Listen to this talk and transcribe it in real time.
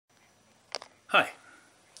Hi,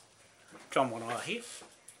 John Wanoa here.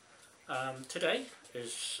 Today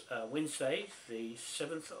is Wednesday, the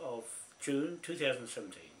 7th of June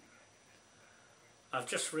 2017. I've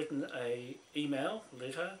just written an email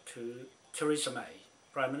letter to Theresa May,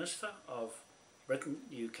 Prime Minister of Britain,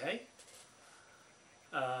 UK,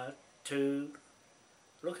 to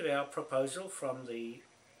look at our proposal from the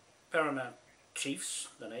Paramount chiefs,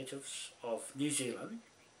 the natives of New Zealand,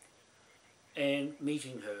 and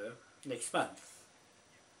meeting her next month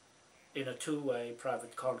in a two-way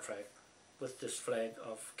private contract with this flag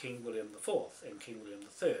of King William IV and King William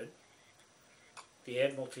III, the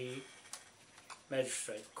Admiralty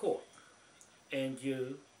Magistrate Court. And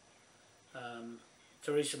you,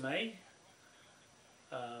 Theresa May,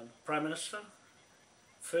 Prime Minister,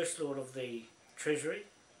 First Lord of the Treasury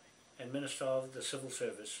and Minister of the Civil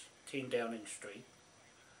Service, 10 Downing Street,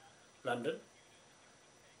 London,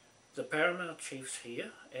 the Paramount chiefs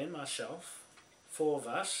here and myself, four of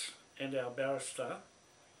us, and our barrister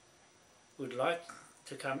would like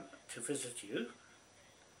to come to visit you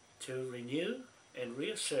to renew and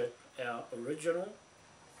reassert our original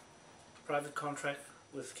private contract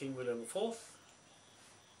with King William IV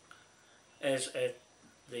as at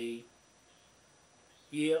the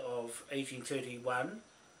year of 1831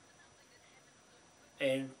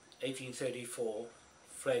 and 1834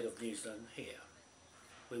 flag of New Zealand here.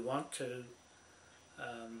 We want to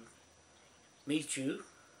meet you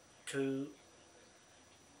to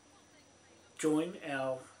join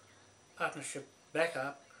our partnership back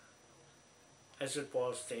up as it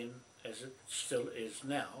was then, as it still is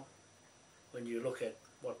now, when you look at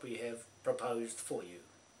what we have proposed for you.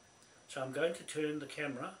 So I'm going to turn the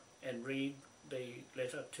camera and read the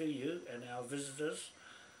letter to you and our visitors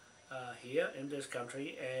here in this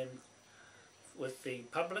country, and with the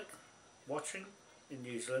public watching in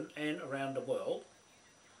New Zealand and around the world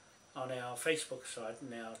on our Facebook site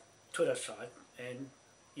and our Twitter site and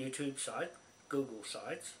YouTube site, Google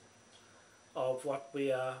sites, of what we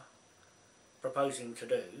are proposing to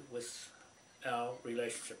do with our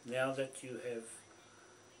relationship now that you have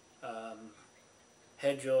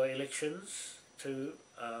had your elections to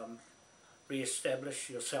re-establish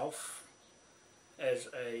yourself as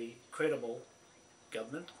a credible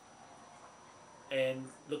government. And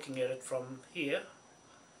looking at it from here,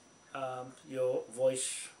 your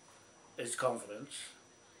voice is confidence,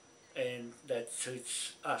 and that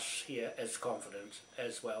suits us here as confidence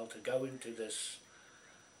as well, to go into this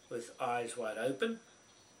with eyes wide open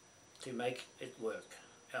to make it work.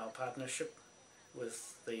 Our partnership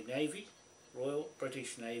with the Navy, Royal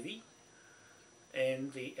British Navy,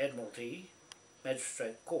 and the Admiralty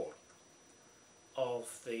Magistrate Court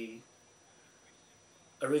of the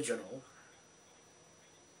original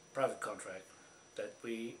private contract that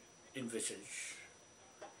we envisage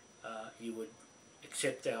you would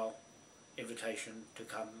accept our invitation to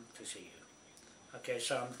come to see you. Okay,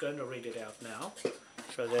 so I'm going to read it out now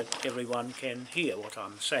so that everyone can hear what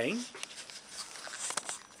I'm saying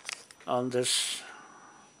on this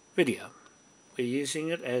video. We're using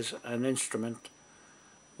it as an instrument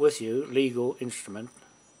with you, legal instrument,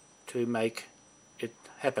 to make it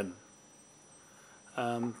happen.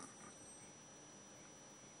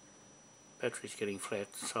 Battery's getting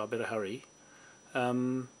flat, so I better hurry.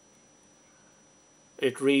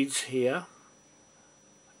 It reads here: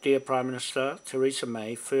 Dear Prime Minister Theresa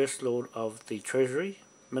May, First Lord of the Treasury,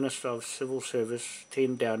 Minister of Civil Service,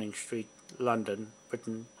 10 Downing Street, London,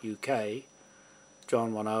 Britain, UK,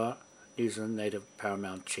 John Wanoa, New Zealand Native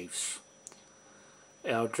Paramount Chiefs.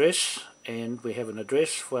 Our address, and we have an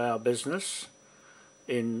address for our business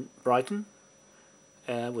in Brighton,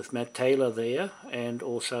 with Matt Taylor there, and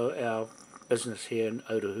also our business here in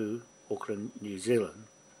Otahu, Auckland, New Zealand.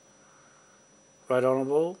 Right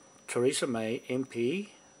Honourable Theresa May, MP,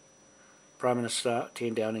 Prime Minister,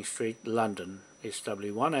 10 Downing Street, London,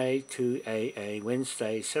 SW1A 2AA,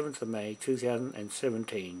 Wednesday, 7th of May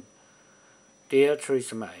 2017. Dear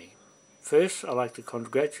Theresa May, first I'd like to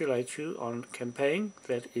congratulate you on a campaign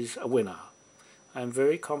that is a winner. I am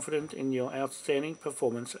very confident in your outstanding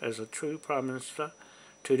performance as a true Prime Minister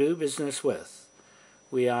to do business with.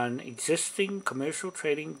 We are an existing commercial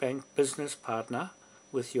trading bank business partner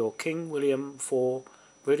with your King William IV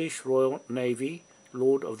British Royal Navy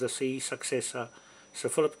Lord of the Sea successor Sir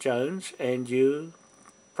Philip Jones, and you,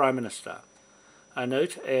 Prime Minister. I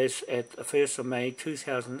note as at the 1st of May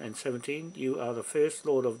 2017 you are the First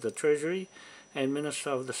Lord of the Treasury and Minister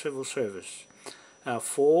of the Civil Service. Our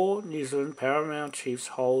four New Zealand Paramount Chiefs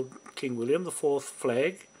hold King William IV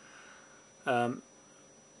flag,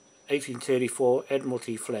 1834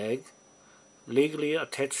 Admiralty flag, legally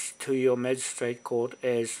attached to your magistrate court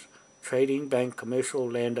as Trading Bank Commercial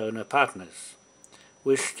Landowner Partners.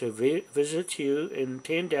 Wish to visit you in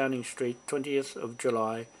 10 Downing Street, 20th of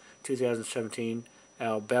July 2017,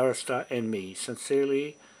 our barrister and me.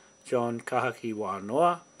 Sincerely, John Kahaki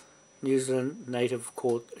Wanoa, New Zealand Native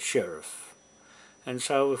Court Sheriff. And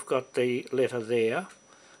so we've got the letter there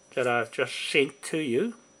that I've just sent to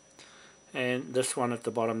you, and this one at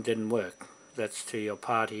the bottom didn't work. That's to your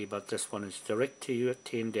party, but this one is direct to you at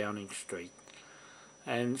 10 Downing Street.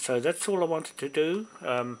 And so that's all I wanted to do,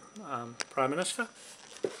 Prime Minister,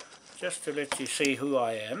 just to let you see who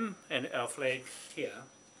I am and our flag here,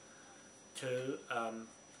 to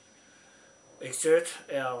exert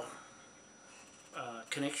our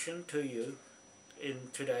connection to you in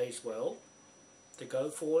today's world, to go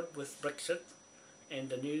forward with Brexit and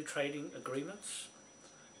the new trading agreements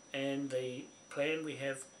and the plan we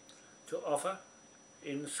have to offer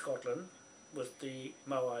in Scotland with the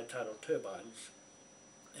Moai tidal turbines.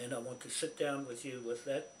 And I want to sit down with you with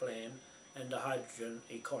that plan and the hydrogen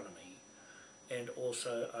economy. And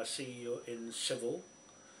also I see you in civil,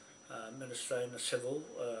 Minister in the Civil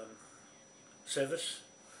Service.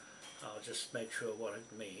 I'll just make sure what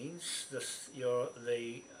it means. You're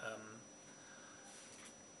the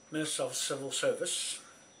Minister of Civil Service,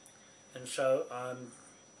 and so I'm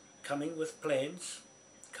coming with plans,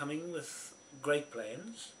 coming with great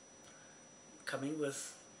plans, coming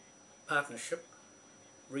with partnership,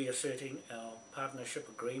 reasserting our partnership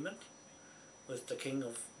agreement with the King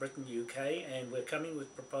of Britain UK, and we're coming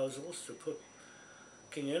with proposals to put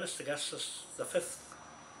King Ernest Augustus V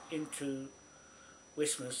into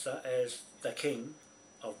Westminster as the King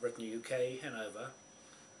of Britain UK, Hanover,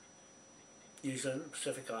 New Zealand,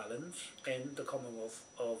 Pacific Islands, and the Commonwealth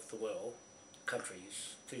of the world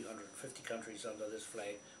countries, 250 countries under this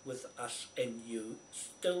flag, with us and you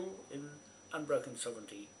still in unbroken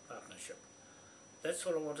sovereignty partnership. That's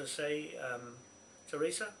what I want to say,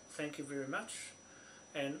 Theresa. Thank you very much,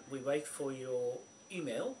 and we wait for your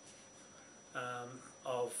email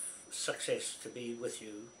of success to be with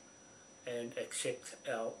you and accept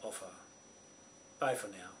our offer. Bye for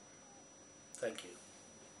now. Thank you.